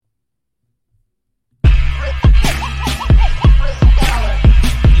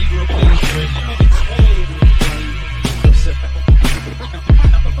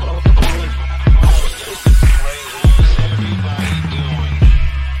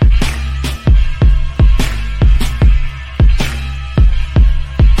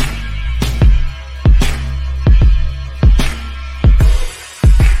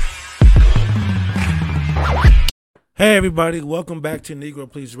Hey everybody, welcome back to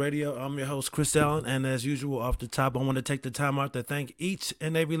Negro Please Radio. I'm your host Chris Allen, and as usual, off the top, I want to take the time out to thank each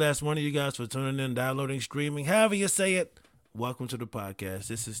and every last one of you guys for tuning in, downloading, streaming, however you say it. Welcome to the podcast.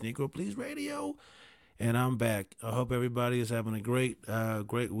 This is Negro Please Radio, and I'm back. I hope everybody is having a great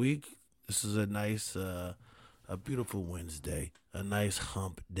week. This is a beautiful Wednesday, a nice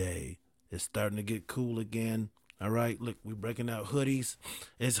hump day. It's starting to get cool again. All right, look, we're breaking out hoodies.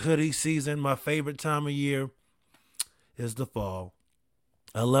 It's hoodie season, my favorite time of year is the fall.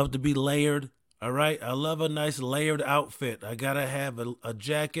 I love to be layered. All right. I love a nice layered outfit. I gotta have a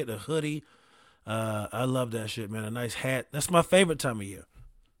jacket, a hoodie. I love that shit, man. A nice hat. That's my favorite time of year.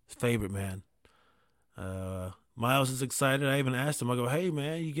 Favorite, man. Miles is excited. I even asked him. I go, "Hey,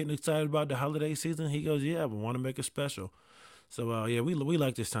 man, you getting excited about the holiday season?" He goes, "Yeah, but want to make it special." So yeah, we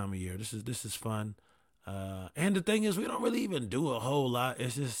like this time of year. This is fun. And the thing is, we don't really even do a whole lot.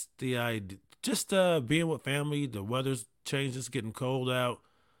 It's just the idea, just being with family. The weather's changed. It's getting cold out.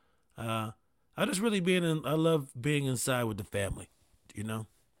 I just really I love being inside with the family. You know,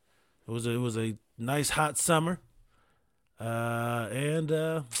 it was a nice hot summer. And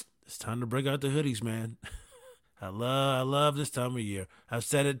it's time to break out the hoodies, man. I love this time of year. I've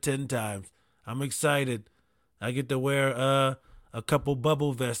said it 10 times. I'm excited. I get to wear a couple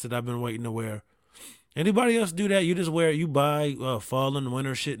bubble vests that I've been waiting to wear. Anybody else do that? You buy fall and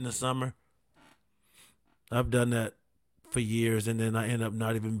winter shit in the summer. I've done that for years, and then I end up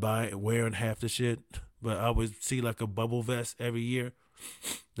not even wearing half the shit. But I always see like a bubble vest every year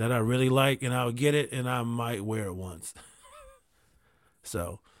that I really like, and I'll get it, and I might wear it once.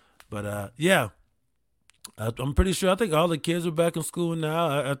 So, but yeah, I'm pretty sure. I think all the kids are back in school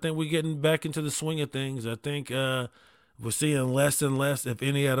now. I think we're getting back into the swing of things. I think we're seeing less and less, if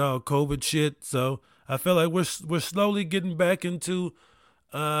any at all, COVID shit. So I feel like we're slowly getting back into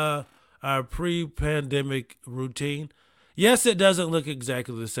our pre-pandemic routine. Yes, it doesn't look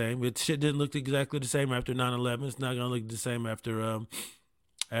exactly the same. Shit didn't look exactly the same after 9/11. It's not gonna look the same after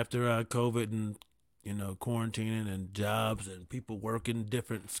COVID and quarantining and jobs and people working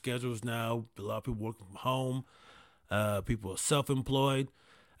different schedules now. A lot of people working from home. People are self-employed.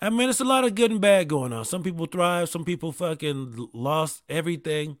 I mean, it's a lot of good and bad going on. Some people thrive. Some people fucking lost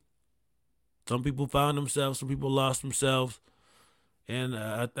everything. Some people found themselves. Some people lost themselves. And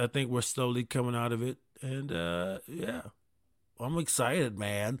I think we're slowly coming out of it. And yeah, I'm excited,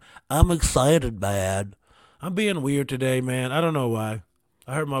 man. I'm excited, man. I'm being weird today, man. I don't know why.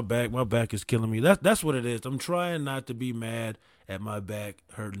 I hurt my back. My back is killing me. That's what it is. I'm trying not to be mad at my back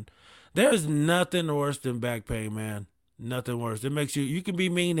hurting. There's nothing worse than back pain, man. Nothing worse. It makes you can be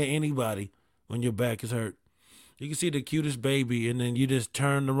mean to anybody when your back is hurt. You can see the cutest baby, and then you just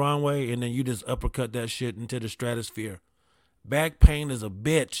turn the wrong way, and then you just uppercut that shit into the stratosphere. Back pain is a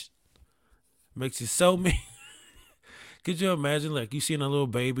bitch. Makes you so mean. Could you imagine, like, you seeing a little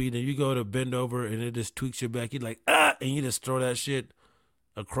baby, then you go to bend over, and it just tweaks your back. You're like, and you just throw that shit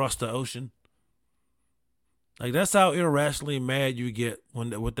across the ocean. Like, that's how irrationally mad you get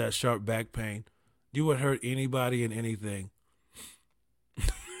with that sharp back pain. You would hurt anybody and anything.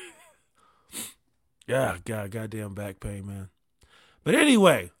 Yeah, goddamn back pain, man. But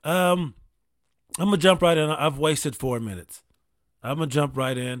anyway, I'm gonna jump right in. I've wasted 4 minutes. I'm gonna jump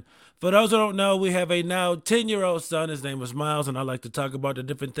right in. For those who don't know, we have a now 10-year-old son. His name is Miles, and I like to talk about the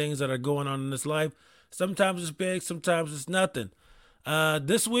different things that are going on in his life. Sometimes it's big, sometimes it's nothing.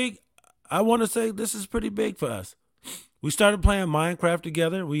 This week, I want to say this is pretty big for us. We started playing Minecraft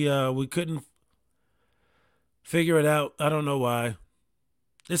together. We couldn't figure it out. I don't know why.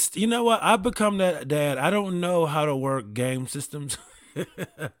 It's you know what? I've become that dad. I don't know how to work game systems.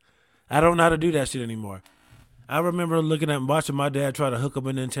 I don't know how to do that shit anymore. I remember watching my dad try to hook up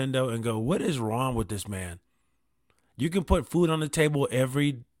a Nintendo and go, "What is wrong with this man? You can put food on the table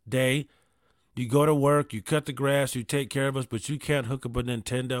every day. You go to work, you cut the grass, you take care of us, but you can't hook up a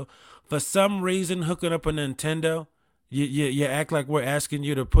Nintendo." For some reason, hooking up a Nintendo, you act like we're asking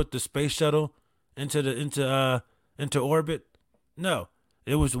you to put the space shuttle into orbit. No,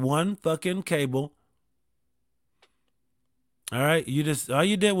 it was one fucking cable. All right, all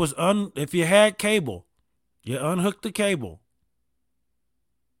you did was if you had cable, you unhooked the cable,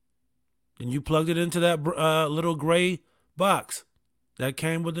 and you plugged it into that little gray box that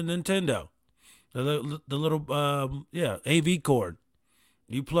came with the Nintendo. The little AV cord.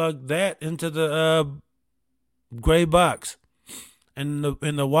 You plug that into the gray box, and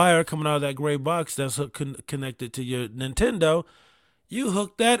the wire coming out of that gray box that's connected to your Nintendo. You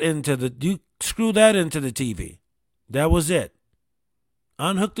you screw that into the TV. That was it.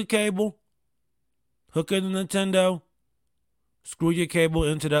 Unhook the cable, hook in the Nintendo, screw your cable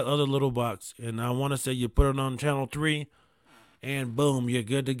into that other little box, and I want to say you put it on channel 3, and boom, you're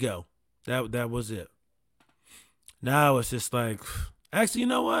good to go. That was it. Now it's just like, actually, you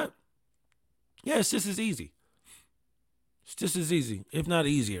know what? Yeah, it's just as easy. It's just as easy, if not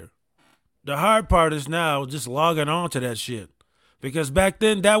easier. The hard part is now just logging on to that shit. Because back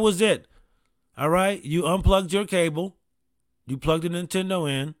then, that was it. All right? You unplugged your cable. You plugged the Nintendo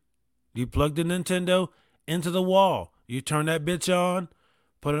in. You plugged the Nintendo into the wall. You turn that bitch on,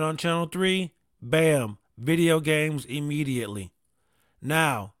 put it on channel 3, bam, video games immediately.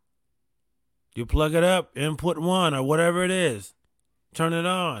 Now, you plug it up, input 1 or whatever it is. Turn it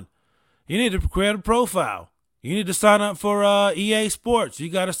on. You need to create a profile. You need to sign up for EA Sports. You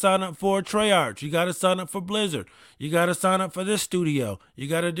got to sign up for Treyarch. You got to sign up for Blizzard. You got to sign up for this studio. You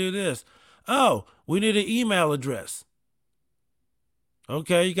got to do this. Oh, we need an email address.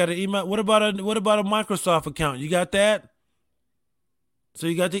 Okay, you got an email. What about a Microsoft account? You got that? So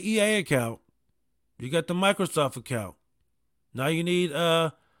you got the EA account. You got the Microsoft account. Now you need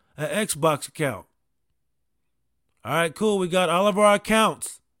an Xbox account. All right, cool. We got all of our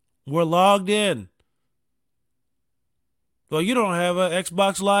accounts. We're logged in. Well, you don't have an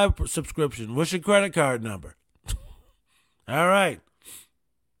Xbox Live subscription. What's your credit card number? All right.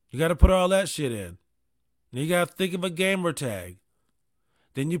 You got to put all that shit in. You got to think of a gamer tag.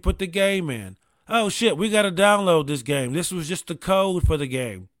 Then you put the game in. Oh, shit, we got to download this game. This was just the code for the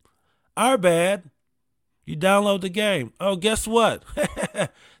game. Our bad. You download the game. Oh, guess what?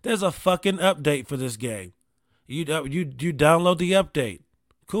 There's a fucking update for this game. You download the update.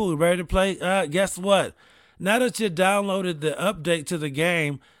 Cool, ready to play? Guess what? Now that you downloaded the update to the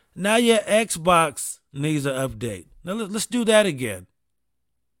game, now your Xbox needs an update. Now let's do that again.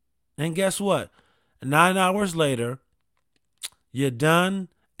 And guess what? 9 hours later, you're done.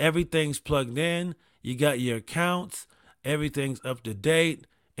 Everything's plugged in. You got your accounts. Everything's up to date.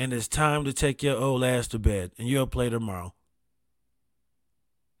 And it's time to take your old ass to bed. And you'll play tomorrow.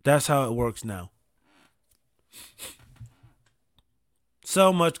 That's how it works now.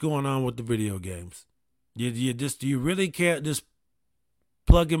 So much going on with the video games. You really can't just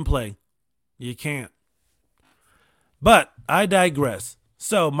plug and play. You can't. But I digress.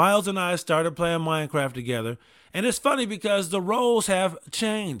 So Miles and I started playing Minecraft together. And it's funny because the roles have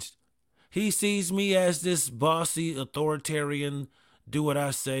changed. He sees me as this bossy, authoritarian, do what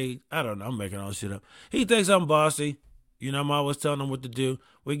I say. I don't know. I'm making all this shit up. He thinks I'm bossy. You know, I'm always telling him what to do.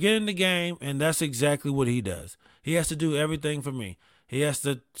 We get in the game, and that's exactly what he does. He has to do everything for me. He has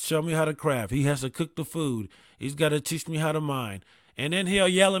to show me how to craft. He has to cook the food. He's got to teach me how to mine. And then he'll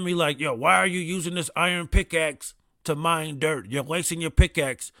yell at me like, yo, why are you using this iron pickaxe to mine dirt? You're wasting your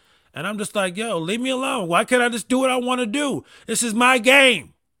pickaxe. And I'm just like, yo, leave me alone. Why can't I just do what I want to do? This is my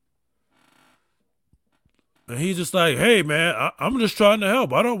game. And he's just like, hey, man, I'm just trying to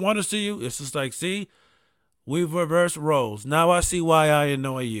help. I don't want to see you. It's just like, see, we've reversed roles. Now I see why I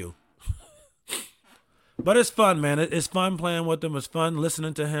annoy you. But it's fun, man. It's fun playing with him. It's fun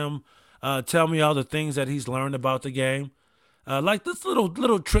listening to him tell me all the things that he's learned about the game. Like this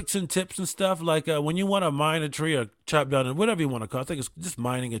little tricks and tips and stuff. Like when you want to mine a tree or chop down it, whatever you want to call it. I think it's just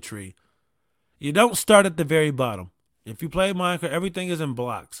mining a tree. You don't start at the very bottom. If you play Minecraft, everything is in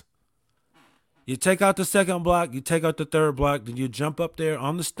blocks. You take out the second block, you take out the third block, then you jump up there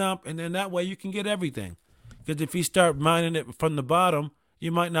on the stump, and then that way you can get everything. Because if you start mining it from the bottom,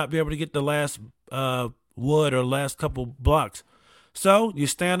 you might not be able to get the last wood or last couple blocks. So you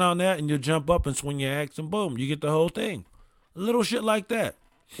stand on that and you jump up and swing your axe and boom, you get the whole thing. Little shit like that.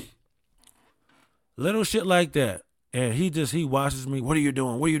 Little shit like that. And he watches me. What are you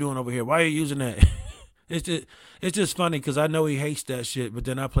doing? What are you doing over here? Why are you using that? It's just funny because I know he hates that shit, but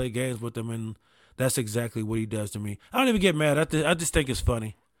then I play games with him and that's exactly what he does to me. I don't even get mad. I just think it's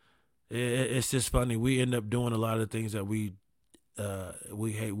funny. It's just funny. We end up doing a lot of things that we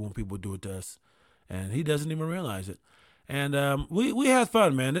hate when people do it to us, and he doesn't even realize it. And we have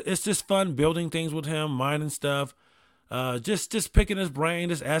fun, man. It's just fun building things with him, mining stuff. Just picking his brain,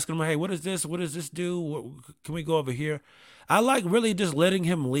 just asking him, hey, what is this? What does this do? Can we go over here? I like really just letting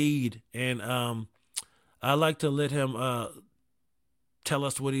him lead, and I like to let him tell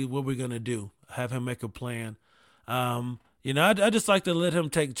us what we're gonna do. Have him make a plan. I just like to let him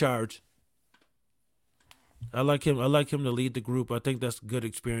take charge. I like him to lead the group. I think that's a good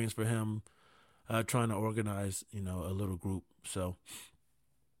experience for him, trying to organize, a little group. So,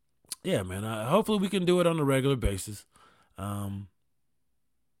 yeah, man. Hopefully we can do it on a regular basis. Yeah,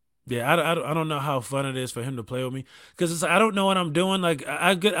 I don't know how fun it is for him to play with me because I don't know what I'm doing. Like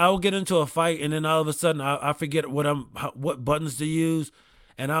I'll get into a fight and then all of a sudden I forget what buttons to use,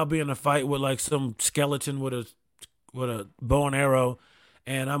 and I'll be in a fight with like some skeleton with with a bow and arrow,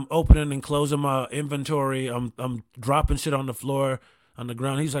 and I'm opening and closing my inventory. I'm dropping shit on the floor, on the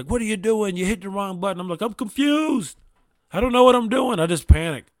ground. He's like, "What are you doing? You hit the wrong button." I'm like, "I'm confused. I don't know what I'm doing." I just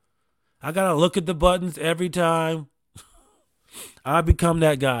panic. I gotta look at the buttons every time. I become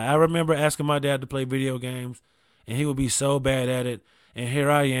that guy. I remember asking my dad to play video games, and he would be so bad at it. And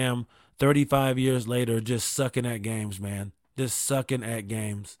here I am, 35 years later, just sucking at games, man. Just sucking at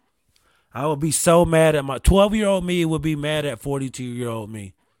games. I would be so mad at my 12-year-old me would be mad at 42-year-old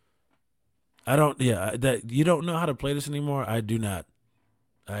me. I don't, yeah, that you don't know how to play this anymore. I do not.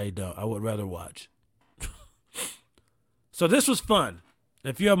 I don't. I would rather watch. So this was fun.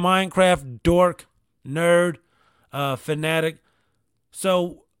 If you're a Minecraft dork, nerd, fanatic,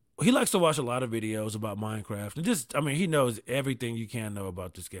 so he likes to watch a lot of videos about Minecraft. And just, I mean, he knows everything you can know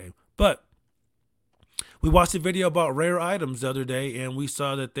about this game. But we watched a video about rare items the other day, and we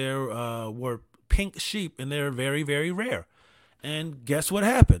saw that there were pink sheep, and they're very, very rare. And guess what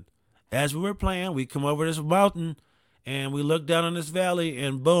happened? As we were playing, we come over this mountain, and we look down on this valley,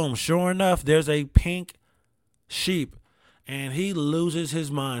 and boom, sure enough, there's a pink sheep. And he loses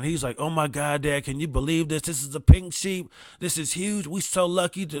his mind. He's like, "Oh my God, Dad, can you believe this? This is a pink sheep. This is huge. We're so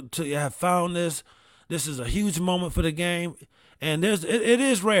lucky to have found this. This is a huge moment for the game." And it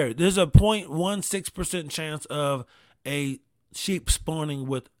is rare. There's a 0.16% chance of a sheep spawning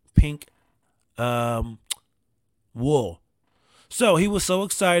with pink wool. So he was so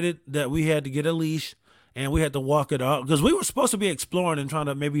excited that we had to get a leash and we had to walk it out because we were supposed to be exploring and trying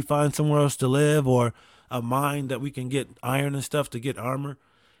to maybe find somewhere else to live or a mine that we can get iron and stuff to get armor.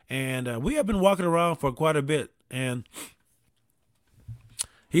 And we have been walking around for quite a bit. And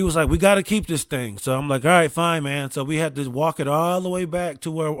he was like, "We got to keep this thing." So I'm like, "All right, fine, man." So we had to walk it all the way back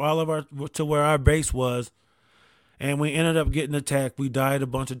to where our base was. And we ended up getting attacked. We died a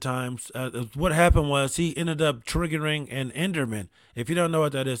bunch of times. What happened was he ended up triggering an Enderman. If you don't know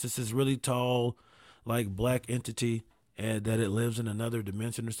what that is, it's this really tall, like black entity, and that it lives in another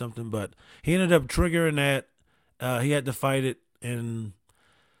dimension or something. But he ended up triggering that. He had to fight it, and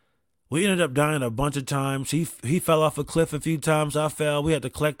we ended up dying a bunch of times. He fell off a cliff a few times. I fell. We had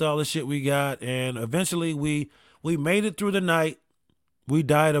to collect all the shit we got, and eventually we made it through the night. We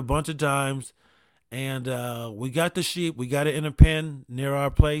died a bunch of times. And we got the sheep. We got it in a pen near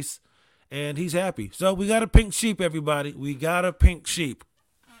our place. And he's happy. So we got a pink sheep, everybody. We got a pink sheep.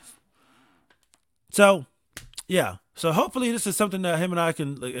 So, yeah. So hopefully this is something that him and I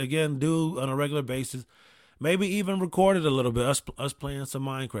can, again, do on a regular basis. Maybe even record it a little bit, us playing some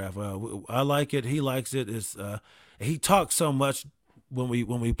Minecraft. I like it. He likes it. He talks so much when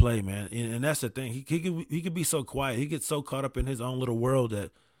we play, man. And that's the thing. He can be so quiet. He gets so caught up in his own little world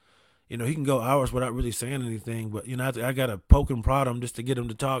that, he can go hours without really saying anything, but I got to poke and prod him just to get him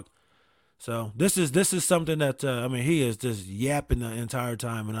to talk. So this is something that he is just yapping the entire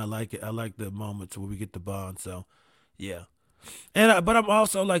time, and I like it. I like the moments where we get the bond. So, yeah. And but I'm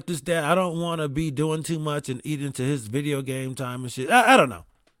also like this dad. I don't want to be doing too much and eat into his video game time and shit. I don't know.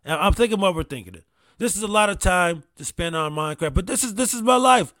 I'm thinking I'm overthinking it. This is a lot of time to spend on Minecraft, but this is my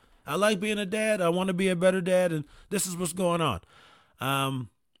life. I like being a dad. I want to be a better dad, and this is what's going on.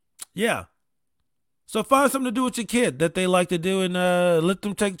 Yeah. So find something to do with your kid that they like to do, and let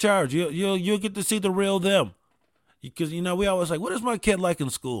them take charge. You'll get to see the real them. Because we always like, what is my kid like in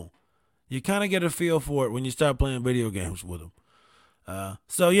school? You kind of get a feel for it when you start playing video games with them.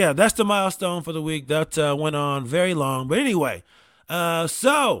 So yeah, that's the milestone for the week. That went on very long, but anyway.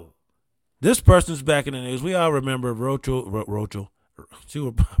 So this person's back in the news. We all remember Rochel. She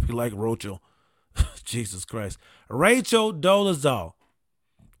would probably like Rochel. Jesus Christ, Rachel Dolezal.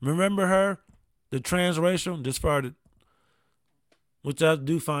 Remember her? The transracial, just farted. Which I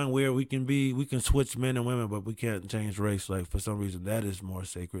do find weird. We can switch men and women, but we can't change race. Like, for some reason, that is more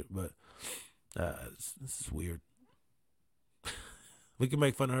sacred. But this is weird. We can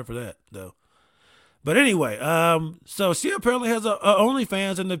make fun of her for that, though. But anyway, so she apparently has a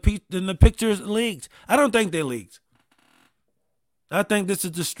OnlyFans, and the pictures leaked. I don't think they leaked. I think this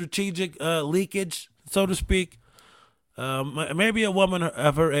is the strategic leakage, so to speak. Maybe a woman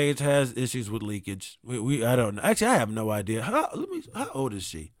of her age has issues with leakage. I don't know. Actually, I have no idea. How old is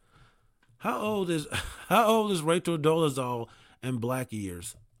she? How old is Rachel Dolezal in black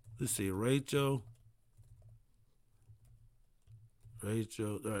years? Let's see, Rachel. All right,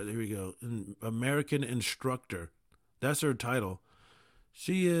 there we go. American instructor. That's her title.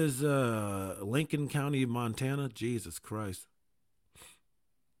 She is Lincoln County, Montana. Jesus Christ.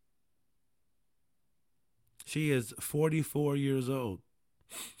 She is 44 years old.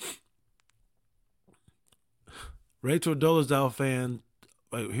 Rachel Dolezal fan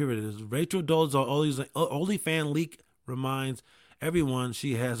Wait, here it is. Rachel Dolezal OnlyFans leak reminds everyone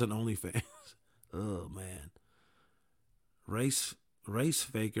she has an OnlyFans. Oh man, race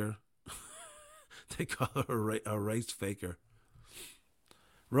faker. They call her a race faker.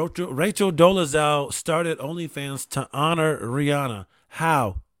 Rachel Dolezal started OnlyFans to honor Rihanna.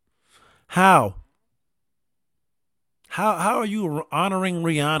 How? How? How are you honoring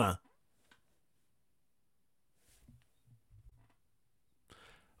Rihanna?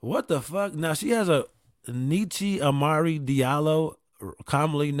 What the fuck? Now she has a Nietzsche Amari Diallo,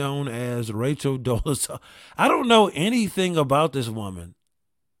 commonly known as Rachel Dolezal. I don't know anything about this woman.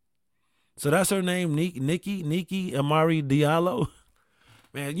 So that's her name, Nikki Amari Diallo.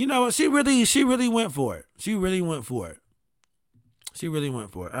 Man, you know what? She really went for it. She really went for it. She really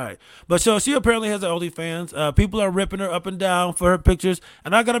went for it. All right. But so she apparently has an OnlyFans. People are ripping her up and down for her pictures.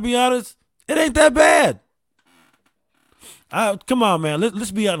 And I got to be honest, it ain't that bad. Come on, man.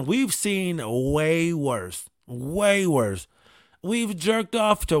 Let's be honest. We've seen way worse. Way worse. We've jerked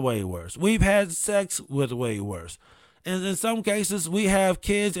off to way worse. We've had sex with way worse. And in some cases, we have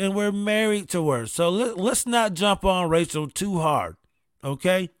kids and we're married to worse. So let's not jump on Rachel too hard.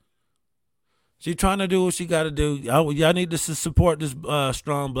 Okay? She trying to do what she got to do. Y'all need to support this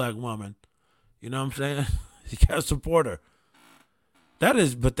strong black woman. You know what I'm saying? You got to support her. That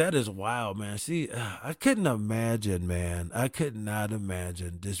is wild, man. I couldn't imagine, man. I could not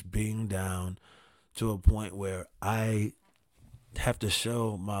imagine just being down to a point where I have to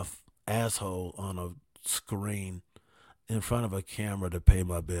show my asshole on a screen in front of a camera to pay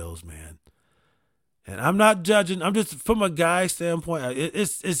my bills, man. And I'm not judging. I'm just from a guy standpoint.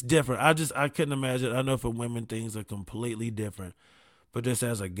 It's different. I couldn't imagine. I know for women things are completely different, but just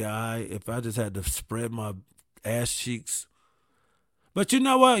as a guy, if I just had to spread my ass cheeks. But you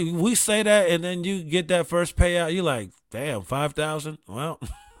know what? We say that, and then you get that first payout. You're like, damn, 5,000. Well,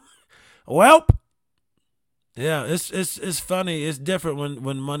 welp. Yeah, it's funny. It's different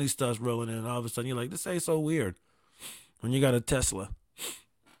when money starts rolling in, and all of a sudden you're like, this ain't so weird. When you got a Tesla,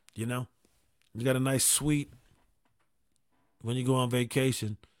 you know, you got a nice suite. When you go on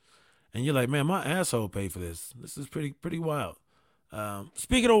vacation, and you're like, man, my asshole paid for this. This is pretty wild.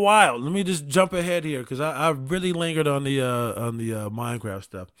 Speaking of wild, let me just jump ahead here because I really lingered on the Minecraft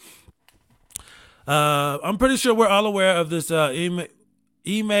stuff. I'm pretty sure we're all aware of this Ime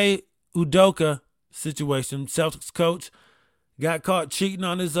Udoka situation. Celtics coach got caught cheating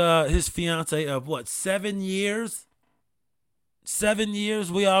on his fiance of what, 7 years? 7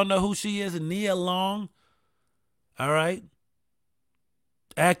 years. We all know who she is, Nia Long. All right,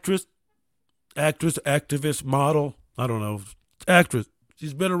 actress, activist, model. I don't know. Actress.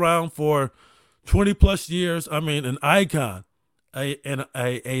 She's been around for 20 plus years. I mean, an icon,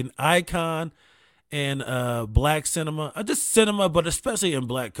 an icon in black cinema, just cinema, but especially in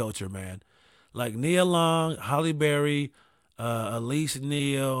black culture, man. Like Nia Long, Holly Berry, Elise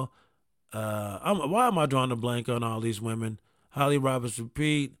Neal. Why am I drawing a blank on all these women? Holly Robinson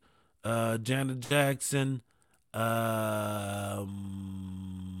Pete, Janet Jackson,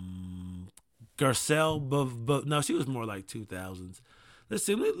 Garcelle, but no, she was more like 2000s. Let's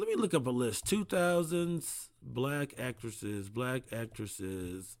see. Let me look up a list. 2000s black actresses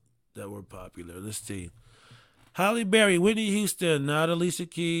that were popular. Let's see. Halle Berry, Whitney Houston, not Alicia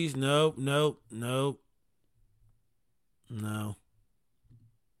Keys. Nope. No.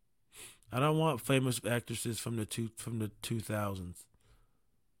 I don't want famous actresses from the 2000s.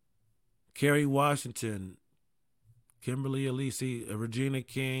 Kerry Washington, Kimberly Elise, Regina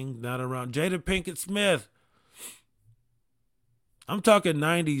King, not around. Jada Pinkett Smith. I'm talking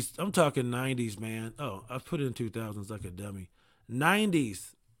 90s. I'm talking 90s, man. Oh, I put in 2000s like a dummy.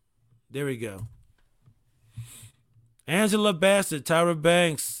 90s. There we go. Angela Bassett, Tyra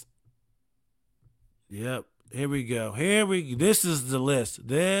Banks. Yep. Here we go. This is the list.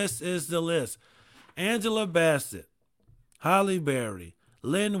 Angela Bassett, Halle Berry,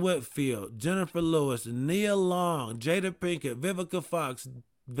 Lynn Whitfield, Jennifer Lewis, Nia Long, Jada Pinkett, Vivica Fox,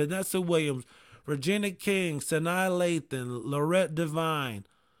 Vanessa Williams, Regina King, Sanaa Lathan, Lorette Devine,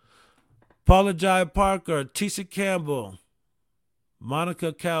 Paula Jai Parker, Tisha Campbell,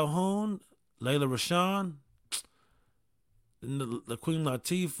 Monica Calhoun, Layla Rashawn, the Queen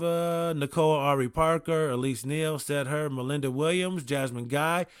Latifah, Nicole Ari Parker, Elise Neal, said her, Melinda Williams, Jasmine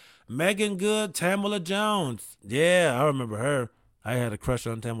Guy, Megan Good, Tamala Jones. Yeah, I remember her. I had a crush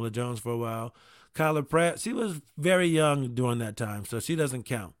on Tamala Jones for a while. Kyla Pratt, she was very young during that time, so she doesn't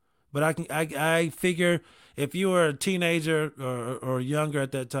count. But I figure if you were a teenager or younger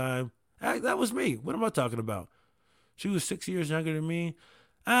at that time, that was me. What am I talking about? She was 6 years younger than me.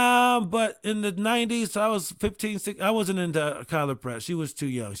 But in the 90s, I was 15, 16, I wasn't into Kyla Pratt. She was too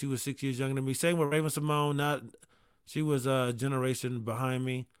young. She was 6 years younger than me. Same with Raven Simone. Not, she was a generation behind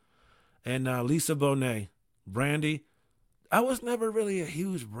me. And Lisa Bonet, Brandy. I was never really a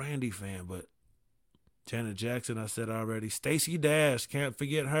huge Brandy fan, but Janet Jackson, I said already. Stacey Dash, can't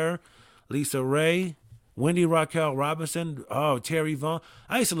forget her. Lisa Ray, Wendy Raquel Robinson. Oh, Terry Vaughn.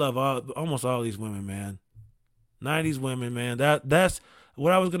 I used to love almost all these women, man. 90s women, man. That's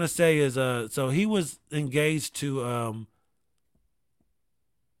what I was gonna say is so he was engaged to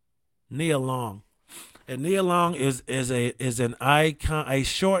Nia Long. And Nia Long is an icon, a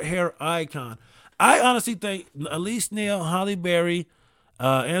short hair icon. I honestly think at least Neil, Holly Berry,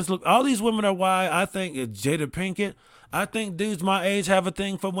 Angela, all these women are why I think it's Jada Pinkett. I think dudes my age have a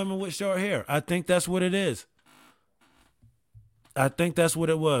thing for women with short hair. I think that's what it is. I think that's what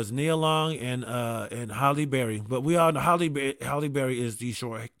it was. Neil Long and Holly Berry. But we all know Holly Berry is the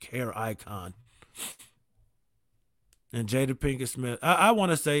short hair icon. And Jada Pinkett Smith. I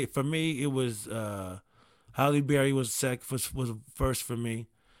want to say for me it was Holly Berry was first for me,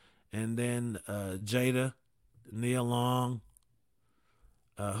 and then Jada, Neil Long.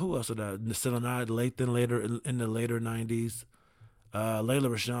 Who else did I? Selenide Lathan later in the later '90s. Layla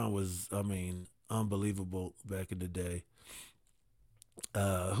Rashawn was, I mean, unbelievable back in the day.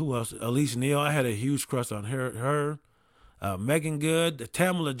 Who else? Elise Neal. I had a huge crush on her. Megan Good.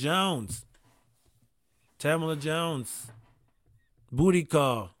 Tamala Jones. Tamala Jones. Booty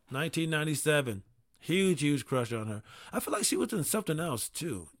Call. 1997. Huge, huge crush on her. I feel like she was in something else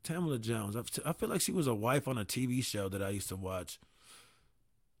too. Tamala Jones. I feel like she was a wife on a TV show that I used to watch.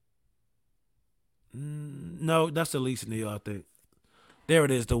 No, that's Elise Neal, I think. There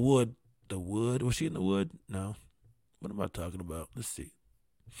it is. The Wood. The Wood. Was she in the Wood? No. What am I talking about? Let's see.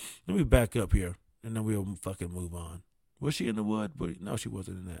 Let me back up here, and then we'll fucking move on. Was she in the Wood? No, she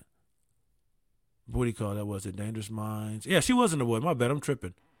wasn't in that. Booty Call. That was it. Dangerous Minds. Yeah, she was in the Wood. My bad. I'm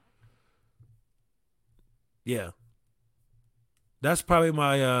tripping. Yeah, that's probably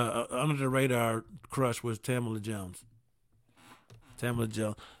my under the radar crush was Tamala Jones. Tamala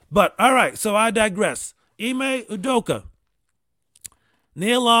Jones. But all right, so I digress. Ime Udoka,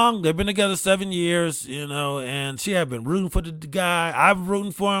 Neil Long, they've been together 7 years, and she had been rooting for the guy. I'm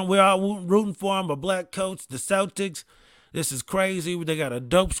rooting for him. We're all rooting for him. A black coach, the Celtics. This is crazy. They got a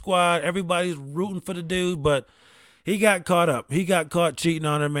dope squad. Everybody's rooting for the dude, but he got caught up. He got caught cheating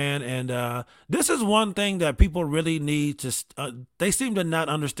on her, man. And this is one thing that people really need to. They seem to not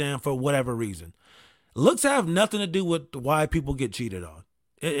understand for whatever reason. Looks have nothing to do with why people get cheated on.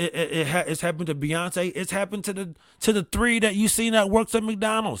 It's happened to Beyonce. It's happened to the three that you seen that works at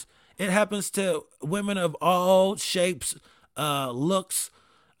McDonald's. It happens to women of all shapes, looks,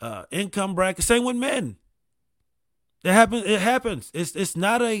 income brackets. Same with men. It happens. It happens. It's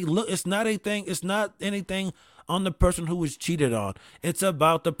not a look. It's not a thing. It's not anything on the person who was cheated on. It's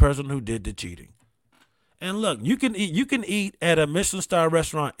about the person who did the cheating. And look, you can eat at a Michelin star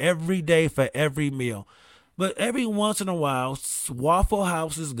restaurant every day for every meal. But every once in a while, Waffle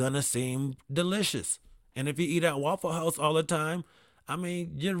House is gonna seem delicious. And if you eat at Waffle House all the time, I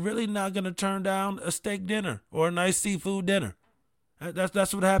mean, you're really not gonna turn down a steak dinner or a nice seafood dinner.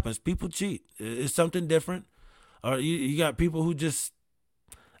 That's what happens. People cheat. It's something different. Or you got people who just,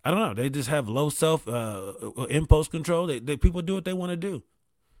 I don't know, they just have low self impulse control. People do what they want to do.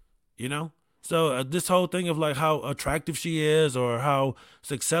 You know. So this whole thing of like how attractive she is or how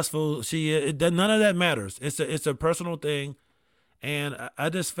successful she is, none of that matters. It's a personal thing, and I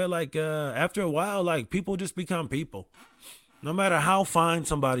just feel like after a while, like people just become people. No matter how fine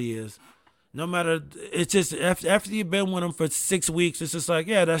somebody is, no matter it's just after you've been with them for 6 weeks, it's just like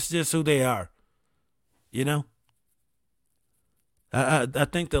yeah, that's just who they are. You know. I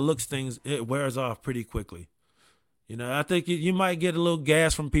think the looks things it wears off pretty quickly. I think you might get a little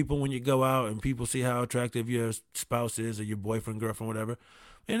gas from people when you go out and people see how attractive your spouse is or your boyfriend, girlfriend, whatever.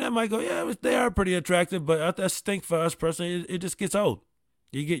 And that might go, yeah, they are pretty attractive, but I think for us personally, it just gets old.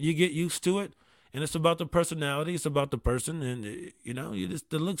 You get used to it, and it's about the personality, it's about the person, and you just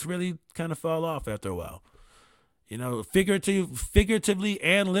the looks really kind of fall off after a while. Figuratively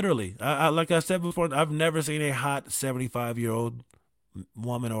and literally. I like I said before, I've never seen a hot 75-year-old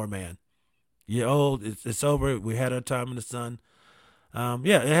woman or man. You're old. It's over. We had our time in the sun.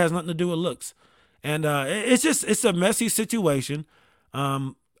 Yeah, it has nothing to do with looks, and it's a messy situation.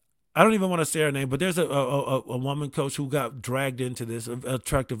 I don't even want to say her name, but there's a woman coach who got dragged into this. An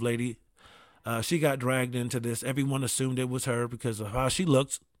attractive lady. She got dragged into this. Everyone assumed it was her because of how she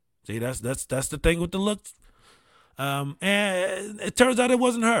looks. See, that's the thing with the looks. And it turns out it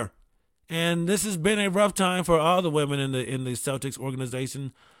wasn't her. And this has been a rough time for all the women in the Celtics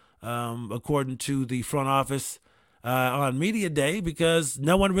organization, according to the front office on media day, because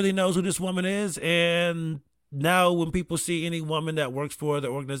no one really knows who this woman is. And now when people see any woman that works for the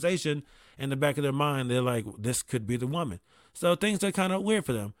organization, in the back of their mind, they're like, this could be the woman. So things are kind of weird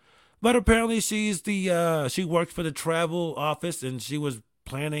for them. But apparently she worked for the travel office, and she was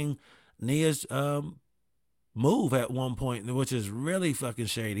planning Nia's move at one point, which is really fucking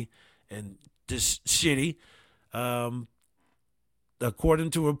shady and just shitty. Um, According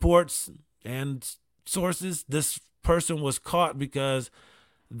to reports and sources, this person was caught because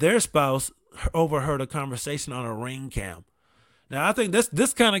their spouse overheard a conversation on a ring cam. Now, I think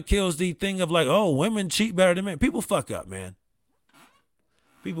this kind of kills the thing of like, oh, women cheat better than men. People fuck up, man.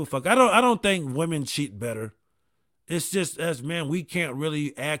 People fuck. I don't think women cheat better. It's just as men, we can't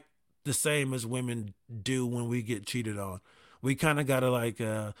really act the same as women do when we get cheated on. We kind of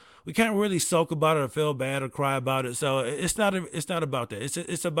gotta we can't really sulk about it or feel bad or cry about it. So it's not about that.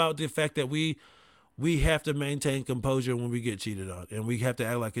 It's about the fact that we have to maintain composure when we get cheated on, and we have to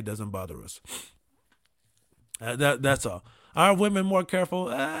act like it doesn't bother us. That's all. Are women more careful?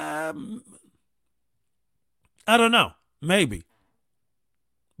 I don't know. Maybe,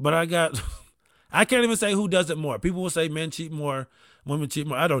 but I can't even say who does it more. People will say men cheat more, women cheat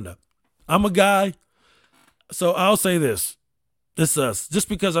more. I don't know. I'm a guy, so I'll say this. It's us. Just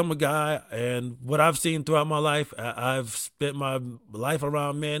because I'm a guy and what I've seen throughout my life, I've spent my life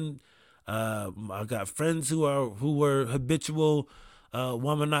around men. I got friends who were habitual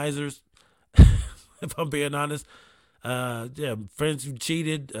womanizers. If I'm being honest, yeah, friends who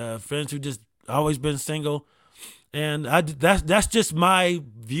cheated, friends who just always been single, and that's just my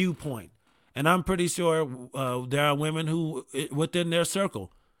viewpoint. And I'm pretty sure there are women who within their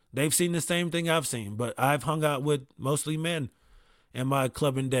circle, they've seen the same thing I've seen. But I've hung out with mostly men in my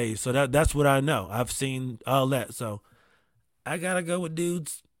clubbing days, so that's what I know. I've seen all that, so I gotta go with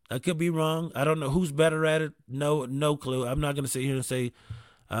dudes. I could be wrong. I don't know who's better at it. No clue. I'm not gonna sit here and say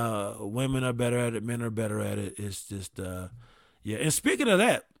women are better at it, men are better at it. It's just yeah. And speaking of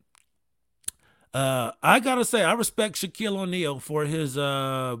that, I gotta say I respect Shaquille O'Neal for his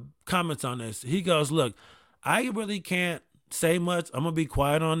comments on this. He goes, "Look, I really can't say much. I'm gonna be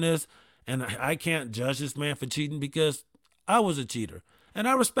quiet on this, and I can't judge this man for cheating because I was a cheater, and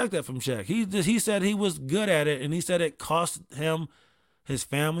I respect that from Shaq. He said he was good at it, and he said it cost him his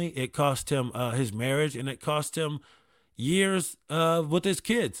family, it cost him his marriage, and it cost him years with his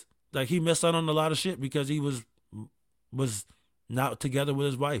kids. Like he missed out on a lot of shit because he was not together with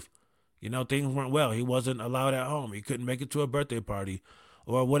his wife. You know, things weren't well. He wasn't allowed at home. He couldn't make it to a birthday party,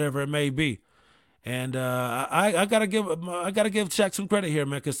 or whatever it may be. And I gotta give Shaq some credit here,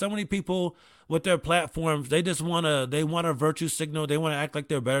 man, because so many people with their platforms, they want a virtue signal. They want to act like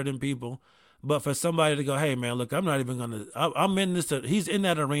they're better than people. But for somebody to go, hey man, look, I'm not even gonna. I'm in this. He's in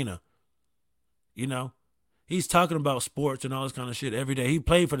that arena. You know, he's talking about sports and all this kind of shit every day. He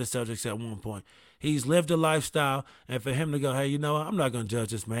played for the Celtics at one point. He's lived a lifestyle, and for him to go, hey, you know what? I'm not gonna judge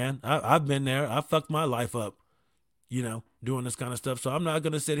this man. I've been there. I fucked my life up. You know, doing this kind of stuff. So I'm not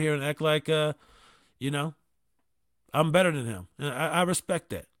gonna sit here and act like you know, I'm better than him. And I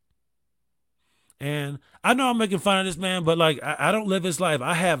respect that. And I know I'm making fun of this man, but like, I don't live his life.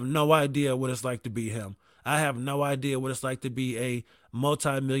 I have no idea what it's like to be him. I have no idea what it's like to be a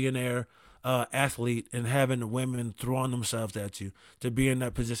multimillionaire athlete and having women throwing themselves at you, to be in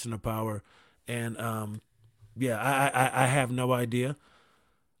that position of power. And yeah, I have no idea.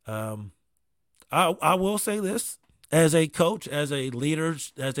 I will say this, as a coach, as a leader,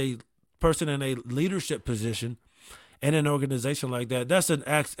 as a person in a leadership position in an organization like that, that's an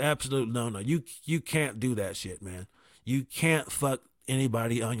absolute no. You can't do that shit, man. You can't fuck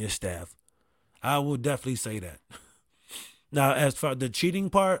anybody on your staff. I will definitely say that. Now, as for the cheating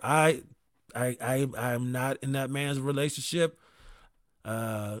part, I'm not in that man's relationship.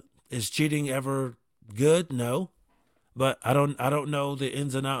 Is cheating ever good? No. But I don't know the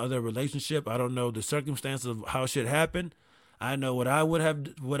ins and outs of their relationship. I don't know the circumstances of how shit happened. I know what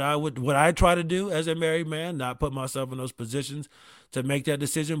I try to do as a married man, not put myself in those positions to make that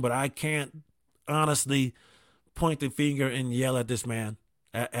decision, but I can't honestly point the finger and yell at this man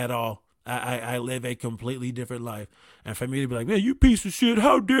at all. I live a completely different life. And for me to be like, man, you piece of shit,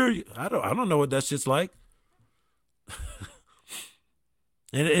 how dare you? I don't know what that shit's like.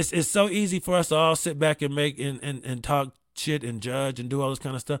 And it's so easy for us to all sit back and make and talk shit and judge and do all this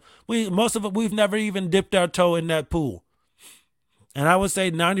kind of stuff. Most of it, we've never even dipped our toe in that pool. And I would say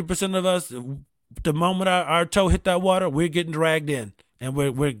 90% of us, the moment our toe hit that water, we're getting dragged in, and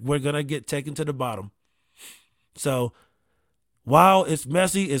we're gonna get taken to the bottom. So While it's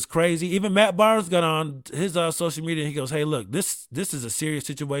messy, it's crazy. Even Matt Barnes got on his social media and he goes, "Hey, look, this is a serious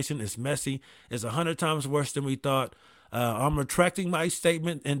situation. It's messy. It's 100 times worse than we thought. I'm retracting my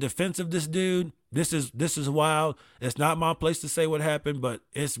statement in defense of this dude. This is wild. It's not my place to say what happened, but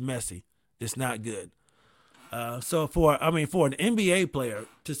it's messy. It's not good." So for an NBA player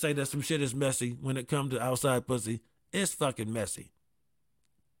to say that some shit is messy when it comes to outside pussy, it's fucking messy.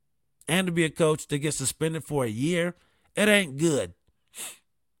 And to be a coach that gets suspended for a year, it ain't good.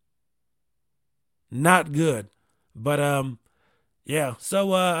 Not good. But yeah.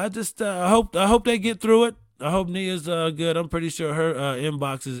 So I hope they get through it. I hope Nia's good. I'm pretty sure her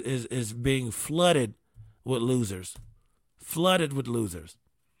inbox is being flooded with losers. Flooded with losers.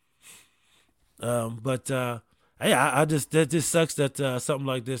 But yeah, I just that just sucks that something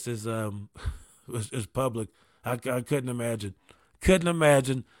like this is public. I couldn't imagine. Couldn't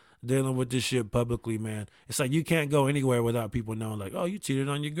imagine dealing with this shit publicly, man. It's like you can't go anywhere without people knowing, like, oh, you cheated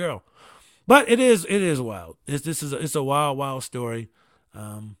on your girl. But it is wild. It's a wild story.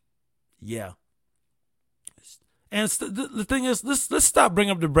 Yeah. And the thing is, let's stop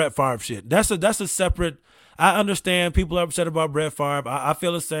bringing up the Brett Favre shit. That's a separate. I understand people are upset about Brett Favre. I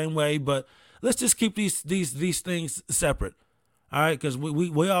feel the same way, but let's just keep these things separate. All right, because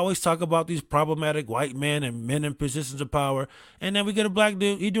we always talk about these problematic white men and men in positions of power, and then we get a black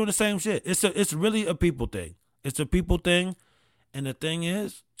dude. He doing the same shit. It's really a people thing. It's a people thing, and the thing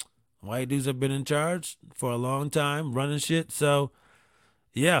is, white dudes have been in charge for a long time, running shit. So,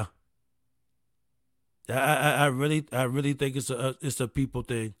 yeah, I really think it's a people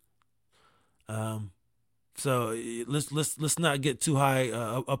thing. Um, so let's not get too high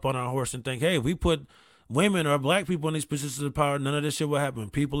up on our horse and think, hey, if we put women or black people in these positions of power, none of this shit will happen.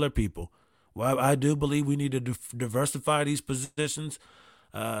 People are people. Well, I do believe we need to diversify these positions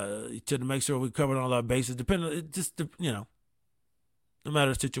to make sure we cover all our bases. Depending, it just no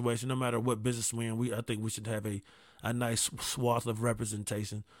matter the situation, no matter what business we're in, I think we should have a nice swath of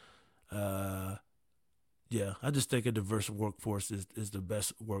representation. Uh, yeah, I just think a diverse workforce is the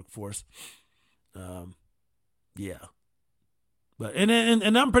best workforce. Um, yeah, but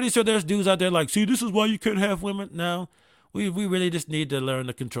and I'm pretty sure there's dudes out there like, see, this is why you couldn't have women. No, we really just need to learn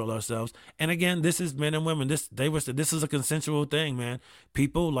to control ourselves. And again, this is men and women. This is a consensual thing, man.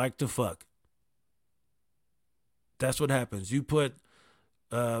 People like to fuck. That's what happens. You put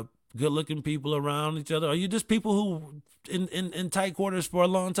good looking people around each other, or you just people who in tight quarters for a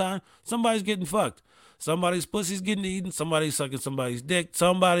long time, somebody's getting fucked. Somebody's pussy's getting eaten, somebody's sucking somebody's dick,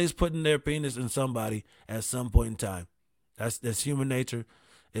 somebody's putting their penis in somebody at some point in time. That's human nature.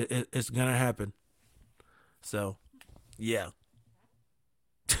 It's gonna happen. So yeah.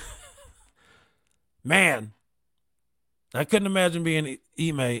 Man, I couldn't imagine being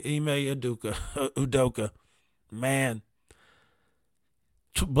Ime Udoka. Man,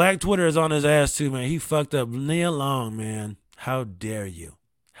 Black Twitter is on his ass too, man. He fucked up Nia Long, man. How dare you?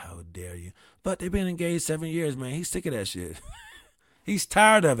 How dare you? But they've been engaged 7 years, man. He's sick of that shit. He's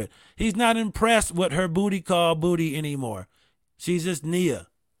tired of it. He's not impressed with her booty call booty anymore. She's just Nia.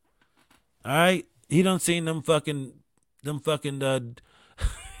 All right? He done seen them fucking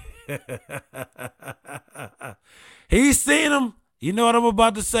He's seen them. You know what I'm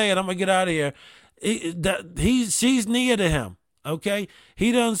about to say, and I'm gonna get out of here. She's Nia to him. Okay,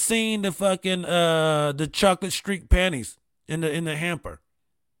 he done seen the chocolate streak panties in the hamper.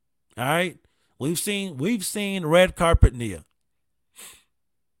 All right, we've seen red carpet Nia.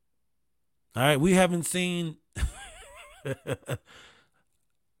 All right, we haven't seen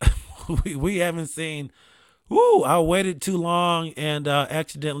we haven't seen. Woo! I waited too long and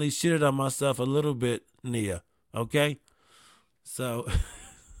accidentally shitted on myself a little bit, Nia. Okay, so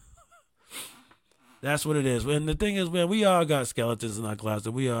that's what it is. And the thing is, man, we all got skeletons in our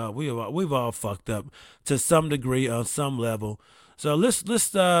closet. We've all fucked up to some degree on some level. So let's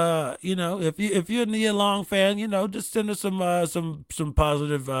if you're a Nia Long fan, just send her some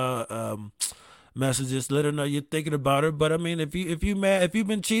positive messages. Let her know you're thinking about her. But I mean, if you've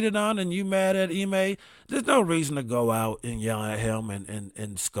been cheated on and you mad at Ime, there's no reason to go out and yell at him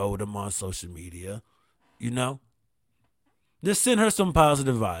and scold him on social media. You know, just send her some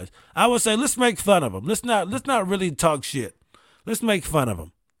positive vibes. I would say let's make fun of him. Let's not really talk shit. Let's make fun of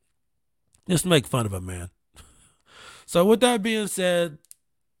him. Let's make fun of him, man. So with that being said,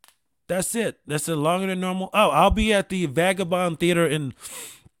 that's it. That's it. Longer than normal. Oh, I'll be at the Vagabond Theater in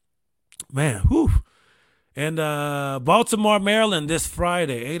Baltimore, Maryland this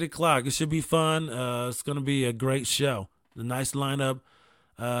Friday, 8 o'clock. It should be fun. It's gonna be a great show. A nice lineup.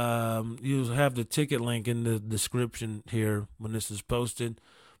 You'll have the ticket link in the description here when this is posted.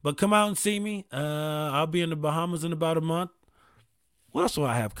 But come out and see me. I'll be in the Bahamas in about a month. What else do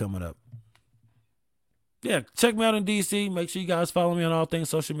I have coming up? Yeah, check me out in DC. Make sure you guys follow me on all things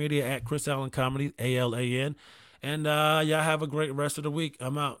social media at Chris Allen Comedy, ALAN. And y'all have a great rest of the week.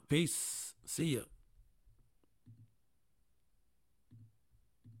 I'm out. Peace. See ya.